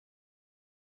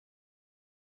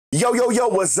Yo, yo, yo,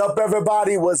 what's up,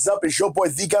 everybody? What's up? It's your boy,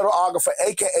 the Ghetographer,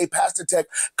 aka Pastor Tech,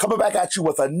 coming back at you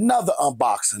with another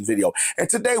unboxing video. And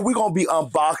today we're going to be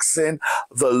unboxing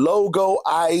the LOGO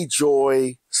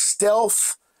IJOY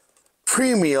Stealth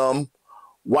Premium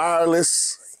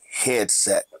Wireless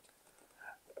Headset.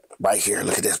 Right here,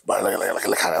 look at this.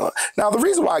 Look how that looks. Now, the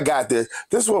reason why I got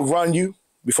this will run you,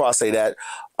 before I say that,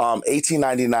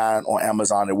 $18.99 on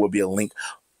Amazon. There will be a link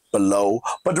below.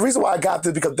 But the reason why I got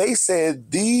this because they said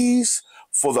these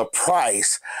for the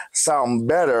price sound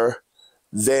better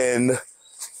than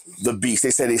the Beats.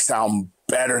 They said they sound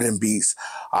better than Beats.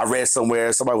 I read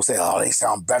somewhere somebody was saying, oh, they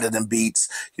sound better than Beats.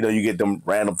 You know, you get them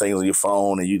random things on your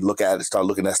phone and you look at it, start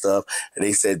looking at stuff, and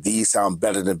they said these sound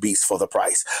better than Beats for the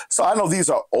price. So I know these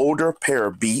are older pair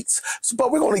of Beats, but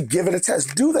we're going to give it a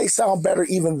test. Do they sound better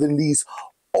even than these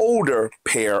older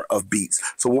pair of Beats?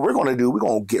 So what we're going to do, we're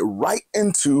going to get right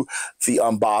into the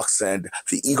unboxing,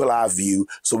 the eagle eye view,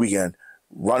 so we can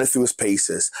run it through its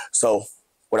paces. So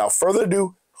without further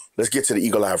ado, let's get to the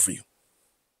eagle eye view.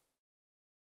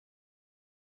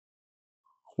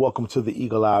 Welcome to the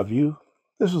eagle eye view.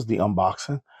 This was the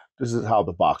unboxing. This is how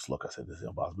the box look. I said this is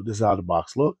the unboxing, but this is how the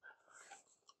box look.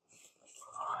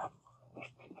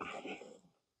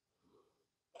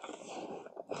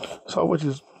 So which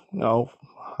is, you know,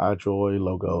 IJOY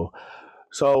logo.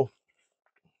 So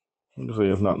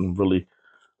there's nothing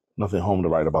home to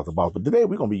write about the box. But today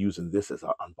we're gonna be using this as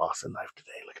our unboxing knife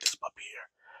today. Look at this puppy here.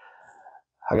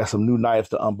 I got some new knives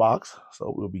to unbox,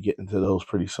 so we'll be getting to those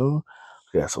pretty soon.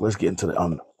 Yeah, so let's get into the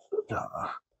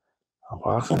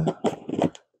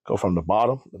unboxing. Go from the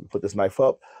bottom. Let me put this knife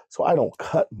up so I don't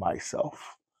cut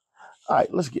myself. All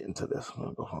right, let's get into this. I'm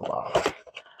gonna go from the bottom.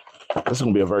 This is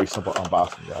gonna be a very simple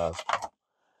unboxing, guys.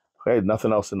 Okay,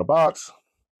 nothing else in the box.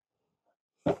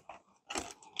 Let's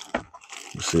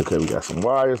see, okay, we got some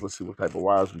wires. Let's see what type of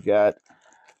wires we got.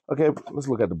 Okay, let's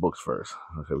look at the books first.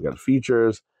 Okay, we got the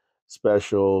features,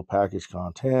 special, package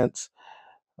contents.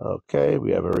 Okay, we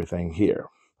have everything here.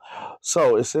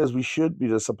 So it says we should be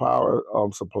the power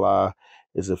supply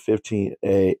is a 5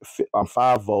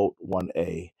 volt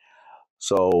 1A.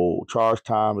 So charge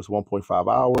time is 1.5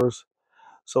 hours.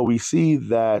 So we see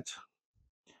that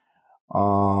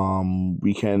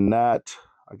we cannot,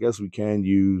 I guess we can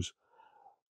use,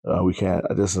 we can't,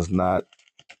 this is not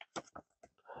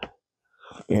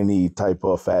any type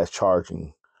of fast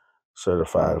charging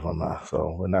certified if I'm not.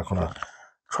 So we're not going to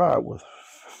try it with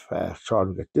fast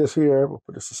charging. We got this here. We'll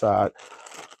put this aside.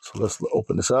 So let's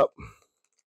open this up.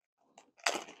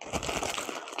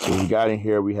 So we got in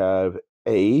here, we have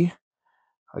I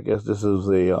guess this is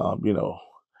a, you know,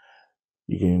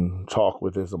 you can talk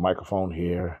with this, a microphone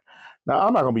here. Now,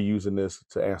 I'm not going to be using this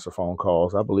to answer phone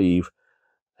calls. I believe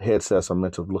headsets are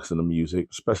meant to listen to music,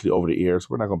 especially over the ears.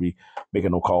 We're not going to be making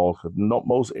no calls.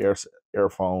 Most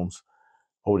earphones,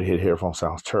 over-the-head headphones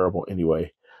sounds terrible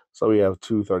anyway. So we have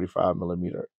two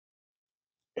 35mm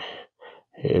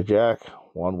head jack,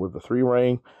 one with the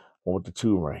 3-ring, one with the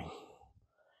 2-ring.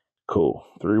 Cool.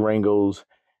 3-ring goes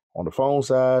on the phone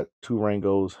side, 2-ring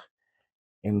goes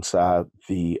inside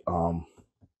the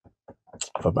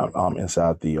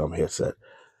headset.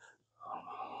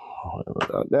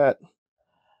 That,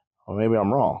 or maybe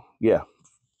I'm wrong. Yeah,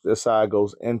 this side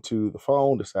goes into the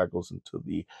phone. This side goes into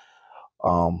the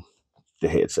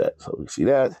headset. So we see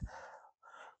that.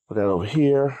 Put that over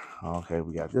here. Okay,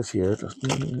 we got this here.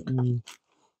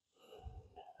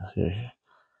 Okay,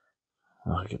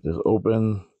 I'll get this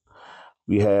open.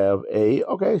 We have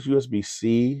okay, it's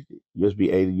USB-C,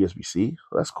 USB-A to USB-C.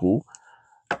 So that's cool.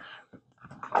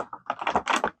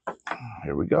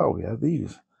 Here we go. We have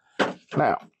these.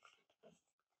 Now,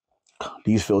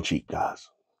 these feel cheap,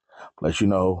 guys. Let you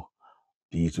know,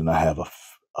 these do not have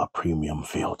a premium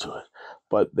feel to it.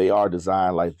 But they are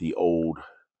designed like the old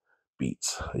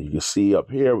Beats. You can see up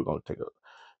here, we're going to take a,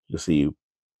 you can see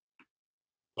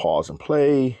pause and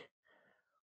play,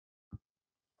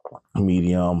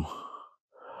 medium.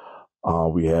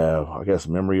 We have, I guess,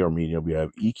 memory or medium. We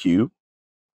have EQ.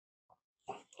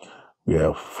 We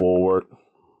have forward,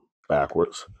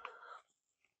 backwards.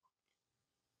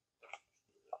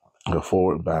 We have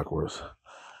forward and backwards.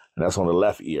 And that's on the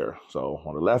left ear. So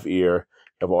on the left ear,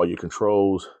 you have all your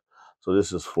controls. So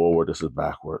this is forward, this is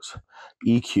backwards.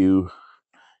 EQ,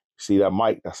 see that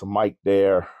mic? That's a mic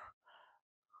there.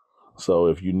 So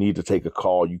if you need to take a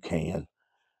call, you can,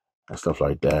 and stuff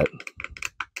like that.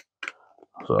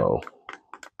 So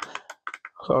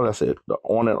that's it. The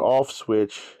on and off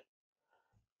switch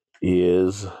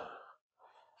is,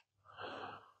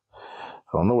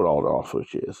 I don't know what all the off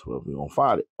switch is, but we're gonna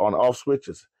find it. On and off switch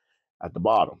is at the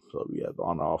bottom. So we have the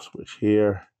on and off switch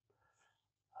here.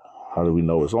 How do we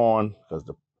know it's on? Because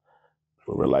the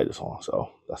red light is on. So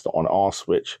that's the on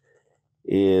switch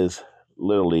is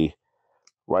literally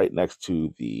right next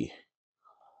to the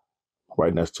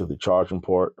charging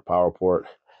port, the power port.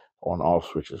 On off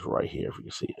switch is right here, if you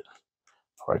can see it,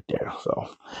 right there.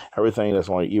 So everything that's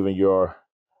on, even your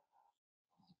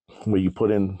where you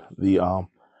put in the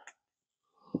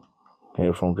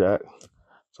headphone jack,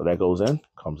 so that goes in,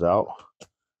 comes out.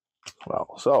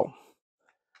 Well, so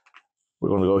we're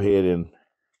going to go ahead and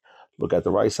look at the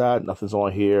right side. Nothing's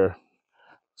on here.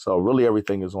 So really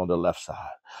everything is on the left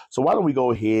side. So why don't we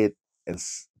go ahead and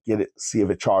see if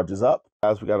it charges up.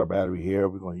 Guys, we got our battery here.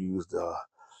 We're going to use the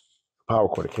power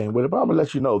cord that came with it. But I'm going to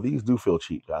let you know, these do feel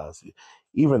cheap, guys.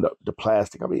 Even the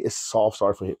plastic, I mean, it's soft.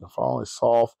 Sorry for hitting the phone. It's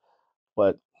soft.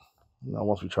 But you know,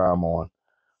 once we try them on,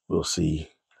 we'll see.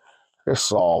 They're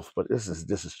soft, but this is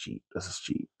cheap. This is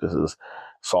cheap. This is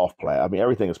soft plastic. I mean,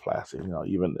 everything is plastic. You know,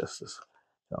 even this is,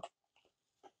 you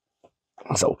know,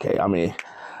 it's okay. I mean,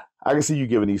 I can see you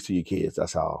giving these to your kids.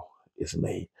 That's how it's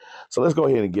made. So let's go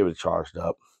ahead and give it charged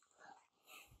up.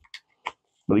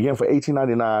 But again, for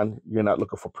 $18.99, you're not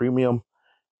looking for premium.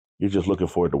 You're just looking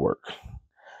for it to work.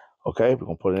 Okay, we're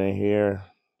gonna put it in here.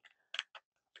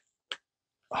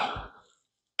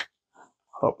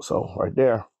 Oh, so right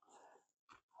there,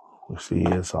 we see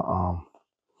it's a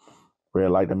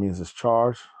red light. That means it's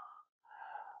charged.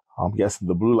 I'm guessing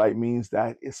the blue light means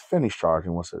that it's finished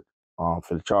charging. Once it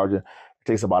finished charging, it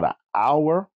takes about an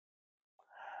hour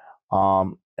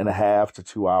and a half to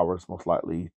 2 hours, most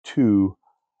likely, to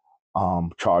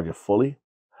charge it fully.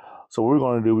 So what we're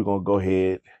going to do, we're going to go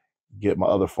ahead, get my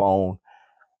other phone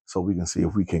so we can see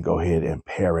if we can go ahead and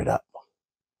pair it up.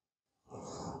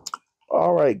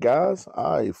 All right, guys,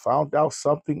 I found out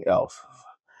something else.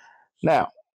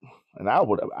 Now, and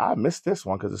I missed this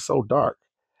one because it's so dark.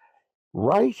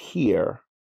 Right here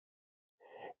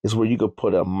is where you could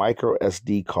put a micro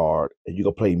SD card and you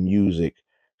could play music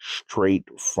straight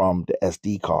from the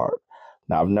SD card.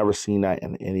 Now, I've never seen that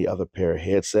in any other pair of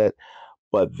headset,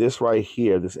 but this right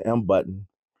here, this M button,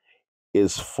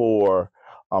 is for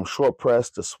short press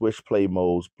to switch play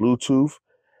modes, Bluetooth,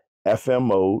 FM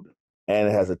mode, and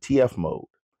it has a TF mode.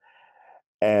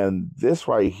 And this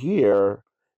right here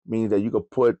means that you could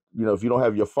put, you know, if you don't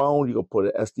have your phone, you could put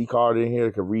an SD card in here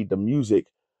that could read the music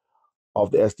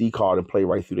off the SD card and play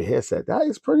right through the headset. That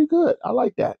is pretty good. I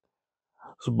like that.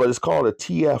 So, but it's called a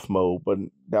TF mode, but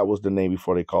that was the name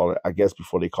before they call it, I guess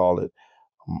before they call it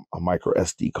a micro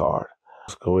SD card.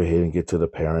 Let's go ahead and get to the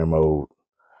pairing mode.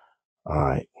 All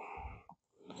right.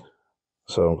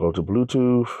 So go to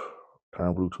Bluetooth,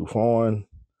 turn Bluetooth on.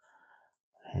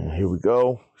 And here we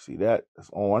go. See that? It's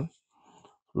on.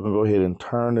 We're going to go ahead and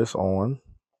turn this on.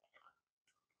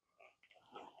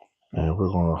 And we're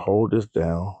going to hold this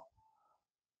down.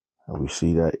 And we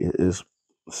see that it is,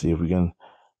 see if we can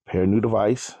pair a new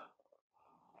device.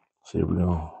 See if we're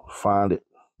going to find it.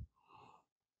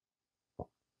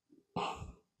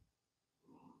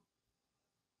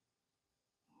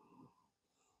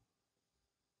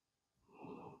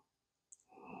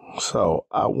 So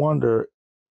I wonder,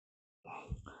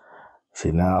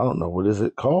 see now, I don't know, what is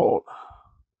it called?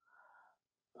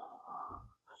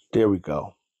 There we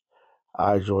go.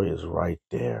 iJoy is right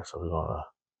there. So we're going to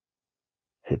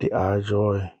hit the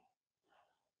iJoy.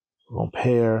 We're going to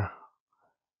pair.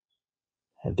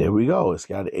 And there we go. It's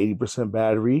got an 80%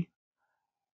 battery.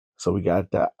 So we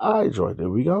got the iJoy. There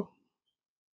we go.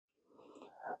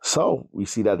 So we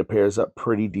see that it pairs up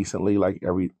pretty decently like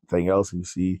everything else. And you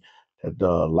see that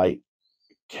the light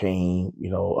came, you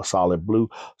know, a solid blue.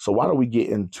 So why don't we get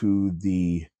into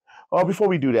the, oh, before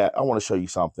we do that, I want to show you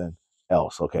something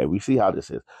else. Okay, we see how this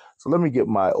is. So let me get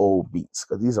my old Beats,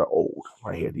 because these are old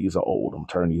right here. These are old. I'm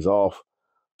turning these off.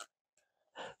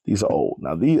 These are old.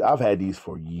 Now these, I've had these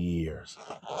for years.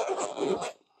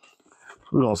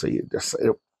 We're gonna say this.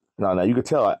 Now you can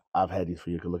tell I've had these for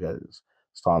you. You can look at it. It's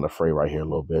starting to fray right here a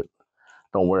little bit.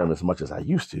 Don't wear them as much as I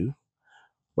used to,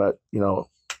 but you know.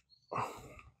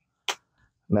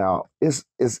 Now it's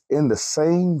in the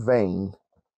same vein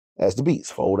as the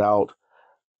Beats. Fold out.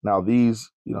 Now these,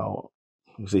 you know,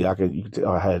 you see, you can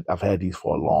tell I've had these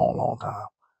for a long, long time.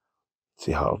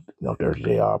 See how, you know, dirty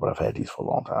they are, but I've had these for a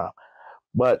long time.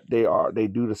 But they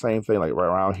do the same thing. Like right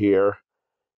around here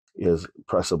is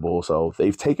pressable. So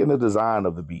they've taken the design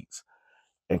of the Beats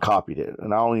and copied it.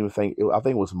 And I don't even think, I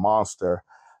think it was Monster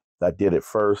that did it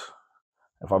first,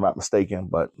 if I'm not mistaken,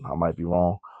 but I might be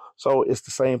wrong. So it's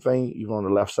the same thing, even on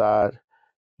the left side.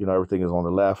 You know, everything is on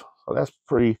the left. So that's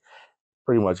pretty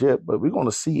much it. But we're going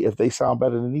to see if they sound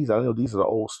better than these. I know these are the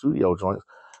old studio joints.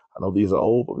 I know these are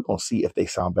old, but we're going to see if they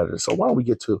sound better. So why don't we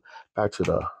get back to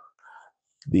the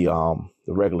the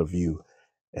regular view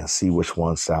and see which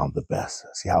ones sound the best.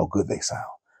 See how good they sound.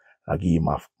 I'll give you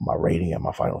my rating and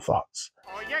my final thoughts.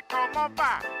 Oye, ¿cómo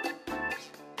va?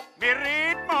 Mi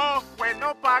ritmo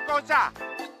bueno pa' gozar.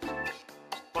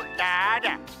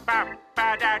 Back.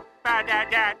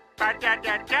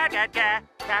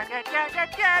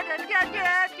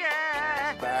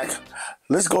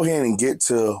 Let's go ahead and get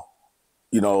to,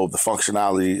 the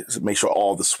functionality, make sure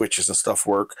all the switches and stuff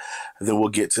work. And then we'll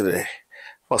get to the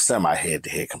semi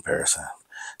head-to-head comparison.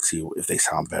 See if they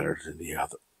sound better than the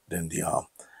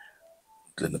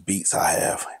beats I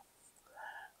have.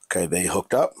 Okay, they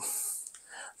hooked up.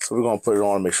 So we're gonna put it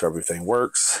on and make sure everything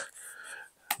works.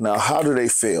 Now, how do they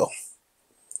feel?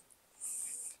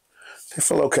 They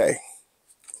feel okay.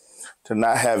 They're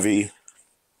not heavy.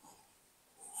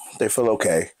 They feel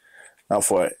okay. Now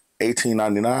for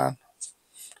 $18.99,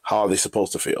 how are they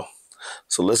supposed to feel?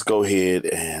 So let's go ahead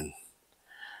and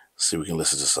see if we can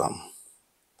listen to something.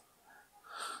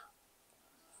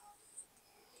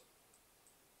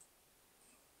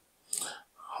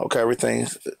 Okay, everything,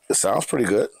 it sounds pretty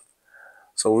good.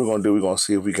 So what we're gonna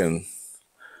see if we can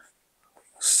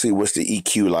see what's the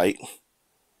EQ like.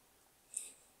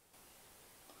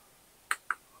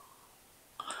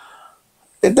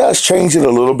 It does change it a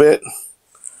little bit.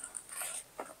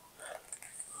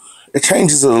 It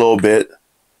changes it a little bit.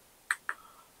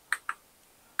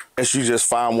 As you just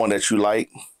find one that you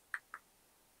like.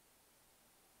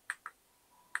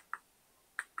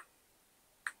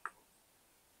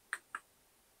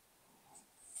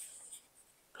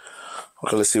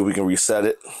 Okay, let's see if we can reset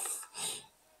it.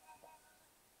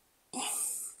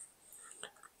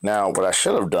 Now, what I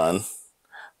should have done,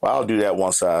 well, I'll do that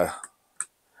once so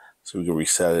we can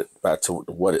reset it back to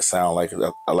what it sounds like.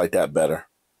 I like that better.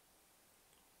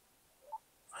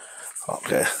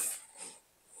 Okay.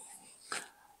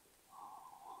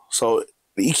 So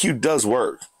the EQ does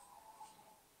work.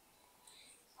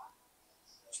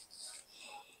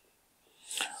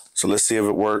 So let's see if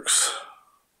it works.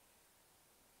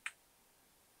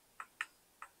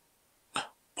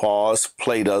 Pause.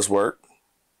 Play does work.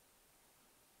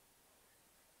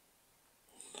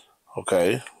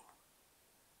 Okay.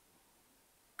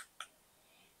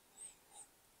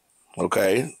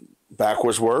 Okay.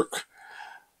 Backwards work.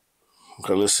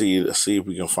 Okay, let's see if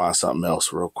we can find something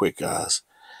else real quick, guys.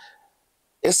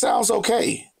 It sounds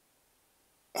okay.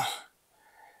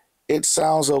 It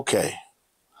sounds okay.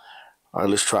 All right,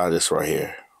 let's try this right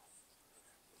here.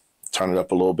 Turn it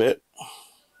up a little bit.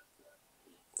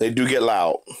 They do get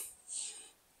loud.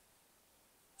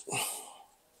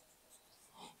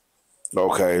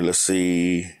 Okay, let's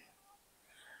see.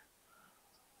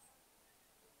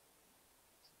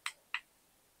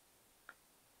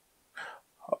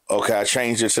 Okay, I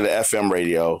changed it to the FM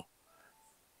radio.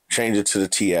 Changed it to the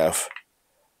TF.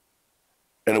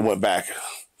 And it went back.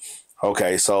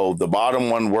 Okay, so the bottom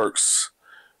one works.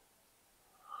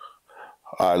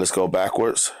 All right, let's go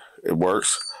backwards. It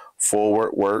works.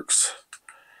 Forward works.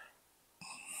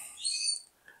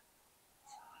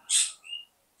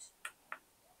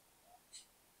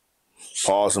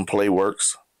 Pause and play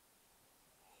works.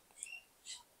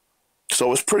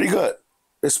 So it's pretty good.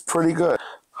 It's pretty good.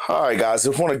 All right, guys,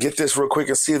 I just want to get this real quick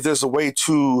and see if there's a way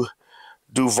to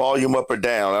do volume up or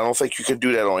down. I don't think you can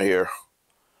do that on here.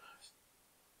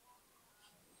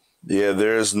 Yeah,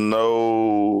 there's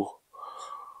no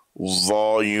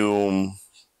volume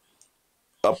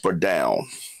up or down.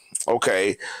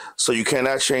 Okay, so you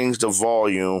cannot change the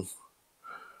volume.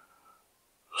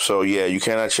 So yeah, you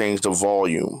cannot change the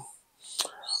volume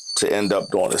to end up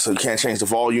doing it. So you can't change the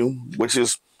volume, which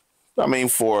is, I mean,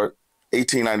 for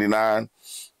 $18.99,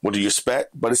 what do you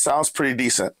expect? But it sounds pretty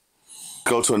decent.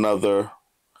 Go to another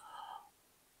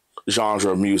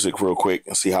genre of music real quick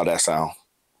and see how that sounds.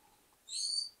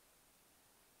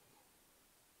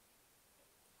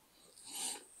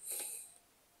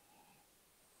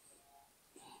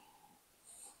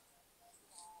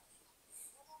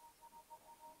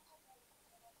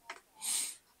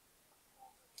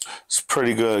 It's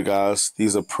pretty good, guys.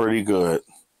 These are pretty good.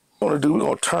 What we're going to do, we're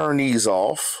going to turn these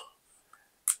off.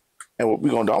 And what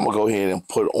we're going to do, I'm going to go ahead and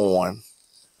put on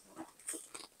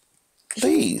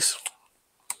these.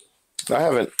 I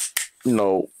haven't,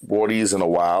 wore these in a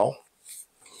while.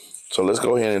 So let's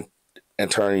go ahead and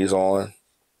turn these on.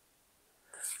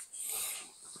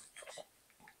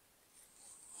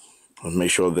 And make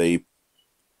sure they're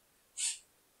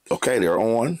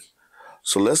on.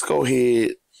 So let's go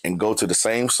ahead and go to the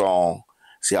same song,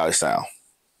 see how they sound.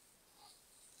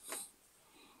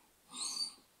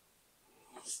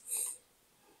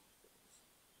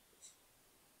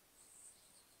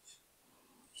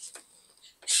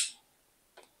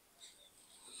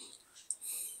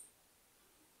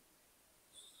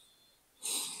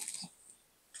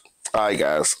 All right,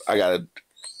 guys, I got it.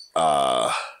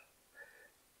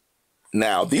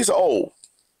 Now these are old.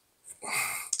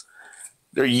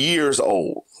 They're years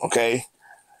old. Okay,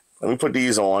 let me put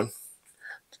these on.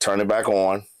 Turn it back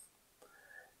on.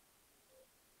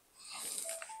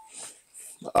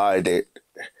 All right,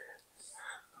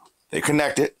 they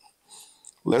connected.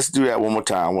 Let's do that one more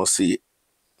time. We'll see it.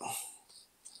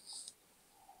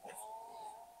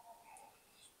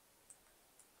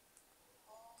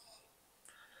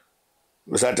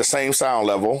 It's at the same sound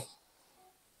level.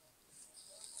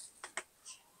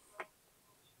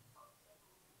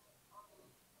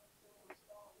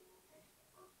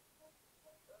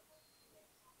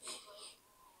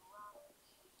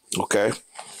 Okay.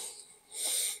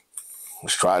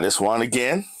 Let's try this one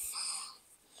again.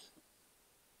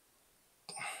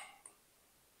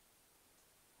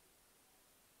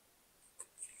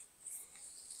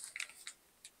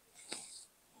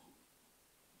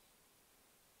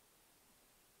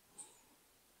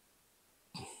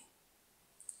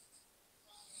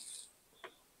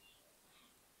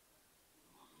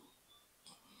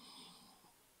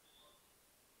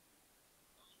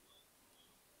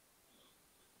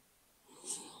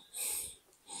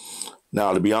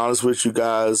 Now, to be honest with you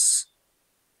guys,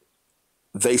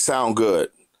 they sound good,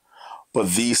 but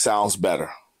these sounds better.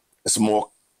 It's more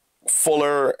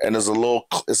fuller and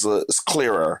it's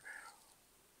clearer,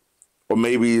 or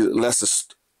maybe less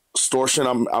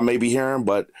distortion I may be hearing,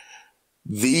 but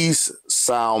these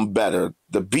sound better.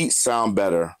 The beats sound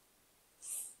better.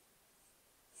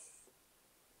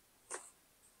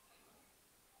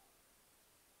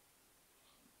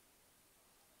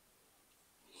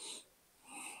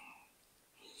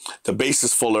 The bass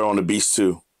is fuller on the beats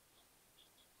too.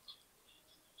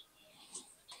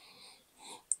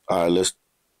 All right, let's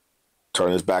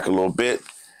turn this back a little bit.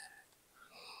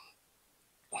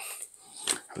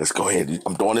 Let's go ahead.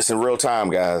 I'm doing this in real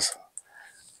time, guys.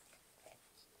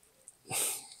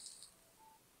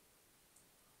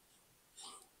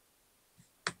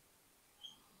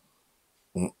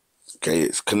 Okay,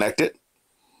 it's connected.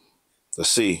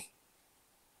 Let's see.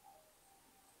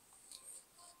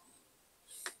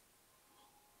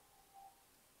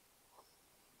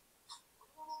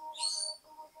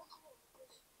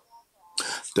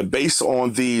 The bass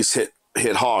on these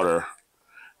hit harder,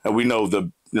 and we know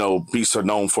the beats are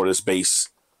known for this bass.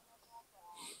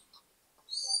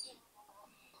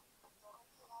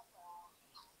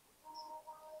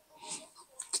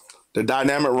 The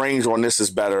dynamic range on this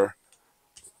is better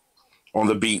on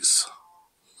the beats.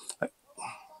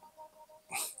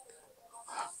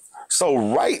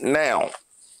 So right now,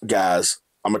 guys,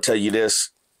 I'm gonna tell you this.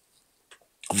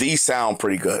 These sound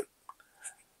pretty good.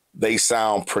 They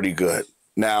sound pretty good.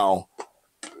 Now,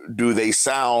 do they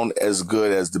sound as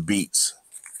good as the beats?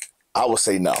 I would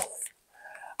say no.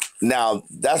 Now,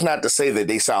 that's not to say that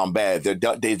they sound bad.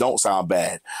 They don't sound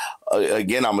bad.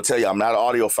 Again, I'm going to tell you, I'm not an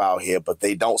audiophile here, but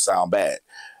they don't sound bad.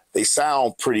 They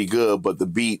sound pretty good, but the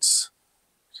beats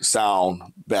sound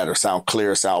better, sound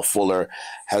clear, sound fuller,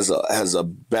 has a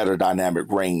better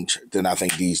dynamic range than I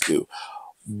think these do.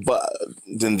 But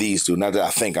than these do. Not that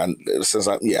I think,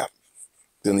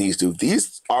 than these do.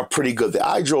 These are pretty good. The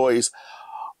iJoys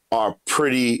are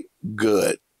pretty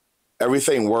good.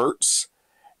 Everything works.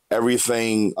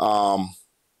 Everything, works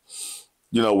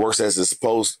as it's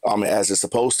supposed. As it's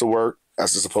supposed to work.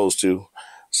 As it's supposed to.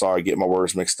 Sorry, get my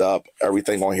words mixed up.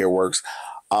 Everything on here works.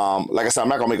 Like I said, I'm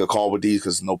not gonna make a call with these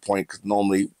because no point. Because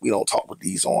normally we don't talk with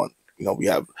these on. We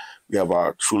have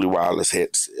our truly wireless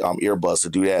hits earbuds to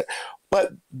do that.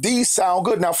 But these sound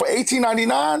good. Now for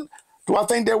 $18.99, do I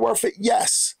think they're worth it?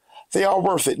 Yes, they are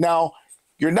worth it. Now,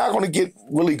 you're not going to get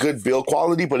really good build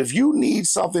quality, but if you need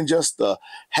something just to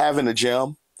have in the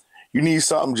gym, you need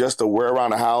something just to wear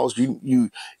around the house, you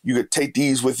could take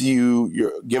these with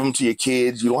you, give them to your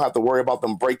kids. You don't have to worry about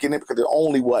them breaking it because they're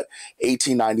only,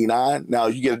 $18.99. Now,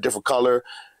 you get a different color.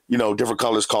 Different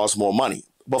colors cost more money.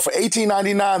 But for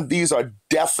 $18.99, these are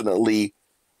definitely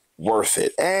worth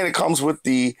it. And it comes with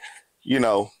the,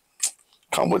 the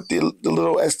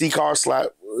little SD card slot.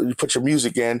 You put your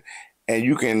music in, and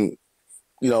you can,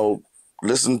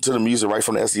 listen to the music right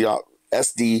from the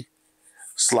SD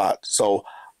slot. So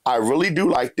I really do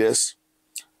like this.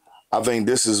 I think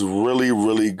this is really,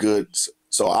 really good.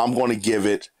 So I'm going to give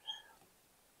it,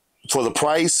 for the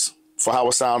price, for how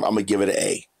it sounds, I'm going to give it an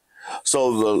A.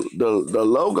 So the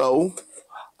LOGO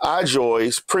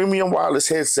IJOY's premium wireless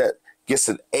headset gets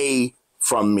an A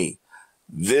from me.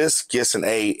 This gets an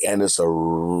A, and they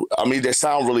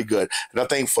sound really good. And I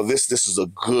think for this is a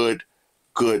good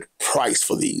price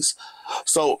for these.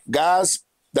 So, guys,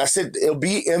 That's it. It'll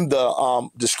be in the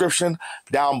description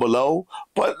down below.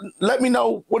 But let me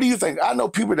know, what do you think? I know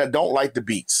people that don't like the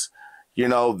Beats. You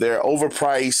know, they're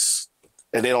overpriced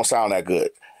and they don't sound that good.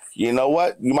 You know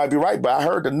what? You might be right, but I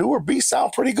heard the newer Beats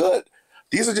sound pretty good.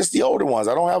 These are just the older ones.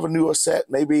 I don't have a newer set.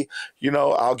 Maybe, you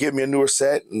know, I'll get me a newer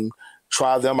set and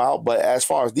try them out. But as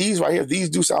far as these right here, these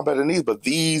do sound better than these, but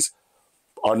these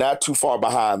are not too far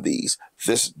behind these.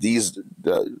 The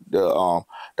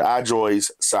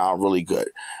iJoys sound really good.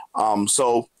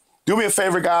 So do me a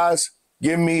favor, guys.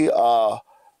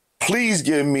 Please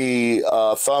give me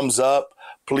a thumbs up.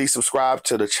 Please subscribe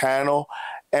to the channel.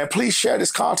 And please share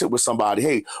this content with somebody.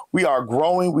 Hey, we are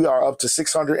growing. We are up to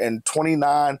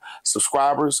 629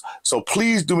 subscribers. So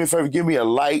please do me a favor. Give me a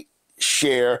like,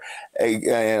 share, and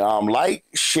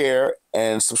share,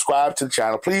 and subscribe to the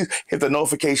channel. Please hit the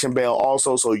notification bell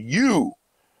also so you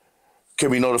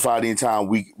can be notified anytime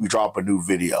we drop a new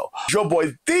video. It's your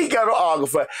boy, the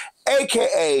Ghetographer,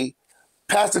 a.k.a.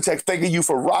 Pastor Tech, thanking you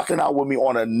for rocking out with me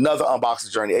on another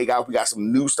unboxing journey. Hey, guys, we got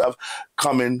some new stuff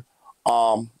coming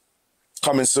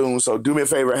soon. So do me a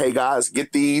favor. Hey, guys,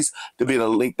 get these. There'll be a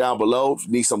link down below. If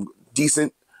you need some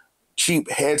decent, cheap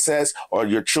headsets or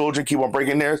your children keep on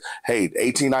breaking theirs, hey,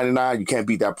 $18.99, you can't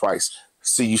beat that price.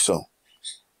 See you soon.